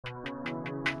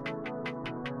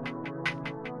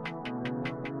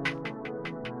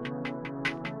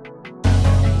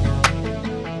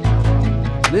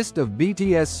List of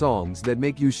BTS songs that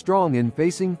make you strong in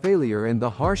facing failure and the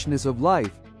harshness of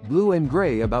life. Blue and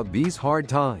Gray about these hard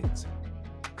times.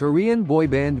 Korean boy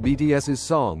band BTS's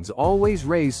songs always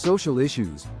raise social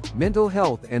issues, mental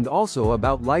health and also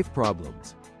about life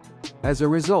problems. As a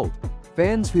result,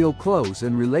 fans feel close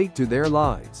and relate to their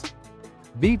lives.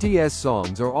 BTS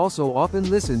songs are also often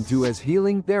listened to as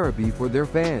healing therapy for their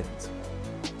fans.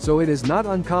 So it is not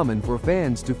uncommon for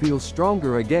fans to feel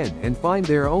stronger again and find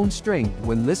their own strength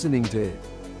when listening to it.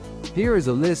 Here is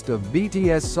a list of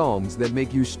BTS songs that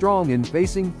make you strong in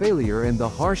facing failure and the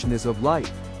harshness of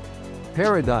life.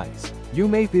 Paradise. You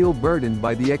may feel burdened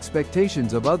by the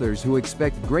expectations of others who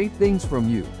expect great things from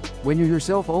you, when you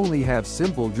yourself only have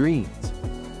simple dreams.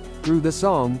 Through the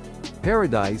song,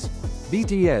 Paradise,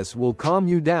 BTS will calm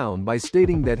you down by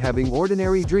stating that having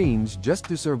ordinary dreams just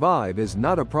to survive is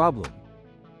not a problem.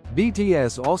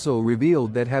 BTS also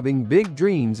revealed that having big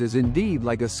dreams is indeed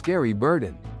like a scary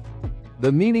burden.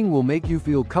 The meaning will make you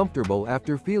feel comfortable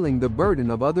after feeling the burden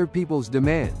of other people's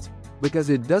demands, because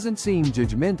it doesn't seem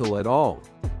judgmental at all.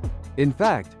 In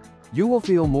fact, you will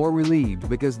feel more relieved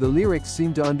because the lyrics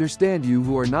seem to understand you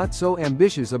who are not so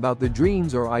ambitious about the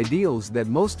dreams or ideals that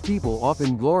most people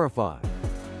often glorify.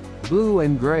 Blue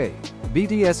and Gray.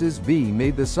 BTS's V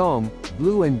made the song,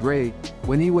 Blue and Gray,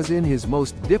 when he was in his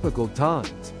most difficult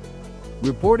times.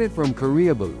 Reported from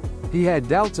Koreaboo, he had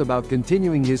doubts about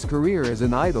continuing his career as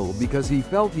an idol because he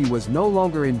felt he was no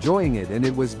longer enjoying it and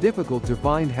it was difficult to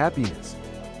find happiness.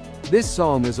 This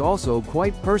song is also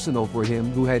quite personal for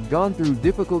him who had gone through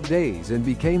difficult days and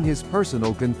became his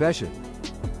personal confession.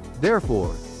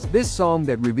 Therefore, this song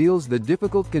that reveals the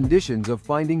difficult conditions of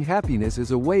finding happiness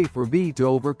is a way for V to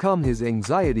overcome his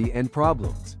anxiety and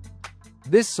problems.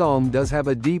 This song does have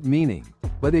a deep meaning,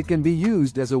 but it can be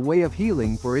used as a way of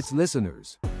healing for its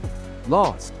listeners.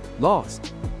 Lost,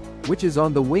 which is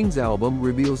on the Wings album,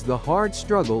 reveals the hard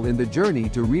struggle in the journey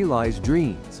to realize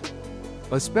dreams.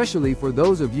 Especially for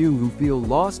those of you who feel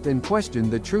lost and question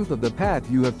the truth of the path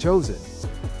you have chosen.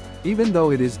 Even though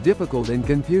it is difficult and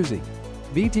confusing,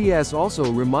 BTS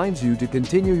also reminds you to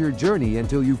continue your journey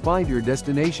until you find your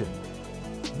destination.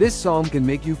 This song can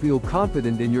make you feel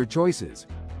confident in your choices,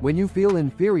 when you feel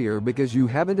inferior because you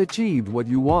haven't achieved what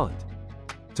you want.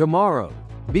 Tomorrow.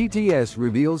 BTS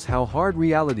reveals how hard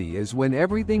reality is when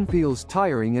everything feels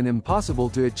tiring and impossible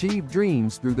to achieve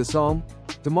dreams through the song,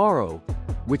 Tomorrow,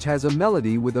 which has a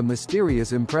melody with a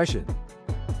mysterious impression.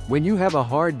 When you have a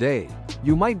hard day,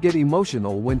 you might get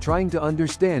emotional when trying to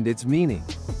understand its meaning.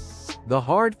 The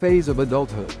hard phase of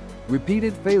adulthood,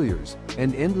 repeated failures,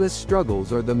 and endless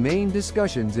struggles are the main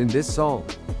discussions in this song.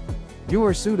 You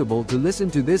are suitable to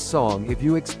listen to this song if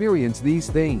you experience these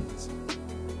things.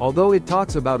 Although it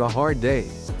talks about a hard day,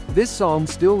 this song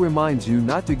still reminds you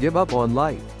not to give up on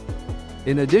life.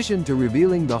 In addition to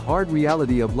revealing the hard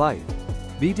reality of life,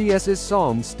 BTS's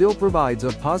song still provides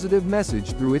a positive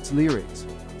message through its lyrics.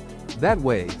 That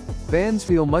way, fans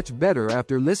feel much better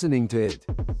after listening to it.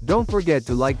 Don't forget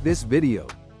to like this video,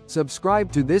 subscribe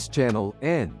to this channel,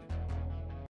 and